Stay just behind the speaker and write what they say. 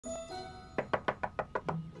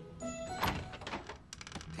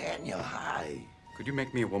Daniel, hi. Could you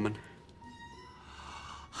make me a woman?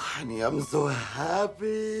 Honey, I'm so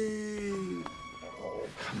happy. Oh,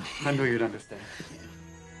 come here. I knew you'd understand.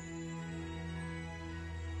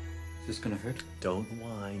 Is this gonna hurt? Don't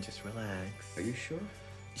whine, just relax. Are you sure?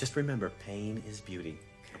 Just remember, pain is beauty.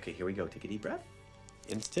 Okay, here we go. Take a deep breath.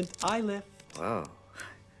 Instant eye lift. Wow.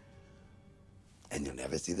 And you'll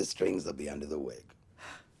never see the strings. They'll be under the wig.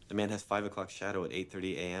 The man has 5 o'clock shadow at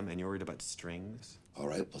 8:30 a.m. and you're worried about strings? All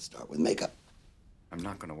right, we'll start with makeup. I'm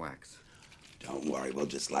not gonna wax. Don't worry, we'll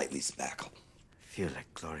just lightly spackle. Feel like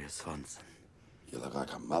Gloria Swanson. You look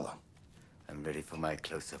like a mother. I'm ready for my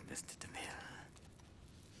close-up, Mr. DeMille.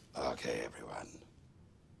 Okay, everyone.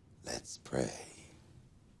 Let's pray.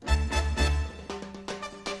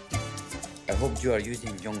 I hope you are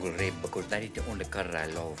using jungle rape because that is the only color I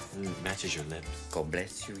love. Matches your lips. God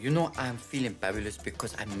bless you. You know, I'm feeling fabulous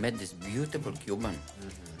because I met this beautiful Cuban.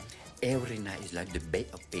 Every night is like the Bay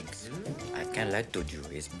of Pigs. I can't lie to you.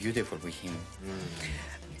 It's beautiful with him.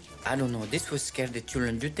 I don't know. This will scare the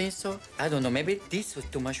children. Do you think so? I don't know. Maybe this was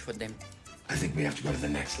too much for them. I think we have to go to the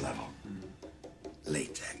next level.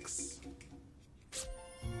 Latex.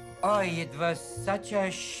 Oh, it was such a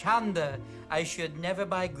shanda. I should never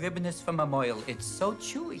buy Gribbinus from a moil. It's so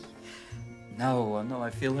chewy. No, no, I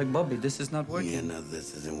feel like Bobby. This is not working. Yeah, no,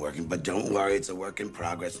 this isn't working. But don't worry, it's a work in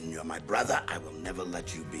progress, and you're my brother. I will never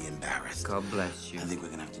let you be embarrassed. God bless you. I think we're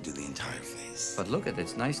gonna have to do the entire face. But look at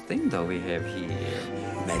this nice thing, though, we have here.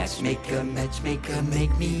 Matchmaker, matchmaker,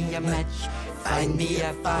 make me a match. Find me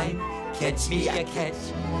a find, catch me a catch.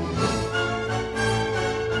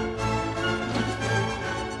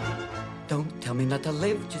 Don't tell me not to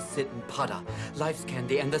live, just sit and putter. Life's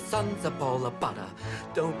candy and the sun's a ball of butter.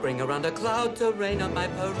 Don't bring around a cloud to rain on my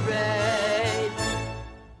parade.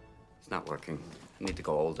 It's not working. I need to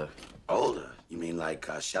go older. Older? You mean like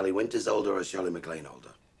Shelley Winters older or Shirley MacLaine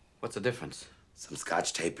older? What's the difference? Some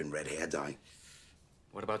Scotch tape and red hair dye.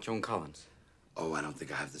 What about Joan Collins? Oh, I don't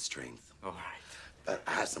think I have the strength. All right. But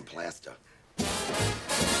I have some plaster.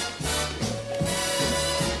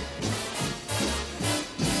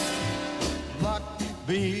 Luck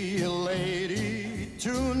be a lady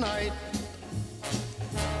tonight.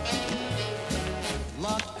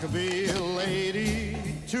 Luck be a lady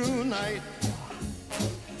tonight.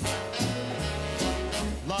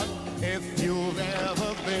 Luck if you've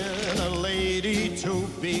ever been a lady to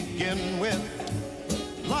begin with.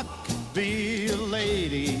 Luck be a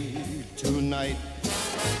lady tonight.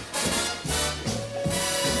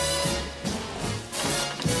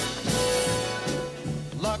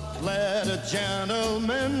 Luck let a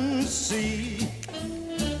gentleman see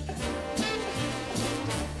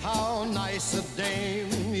how nice a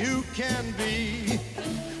dame you can be.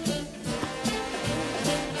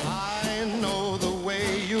 I know the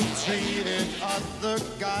way you treated other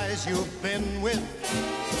guys you've been with.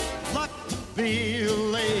 Luck be a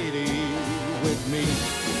lady with me.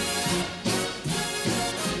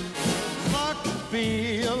 Luck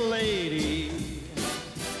be a lady.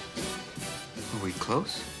 Are we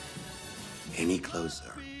close? Any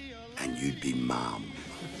closer, and you'd be mom.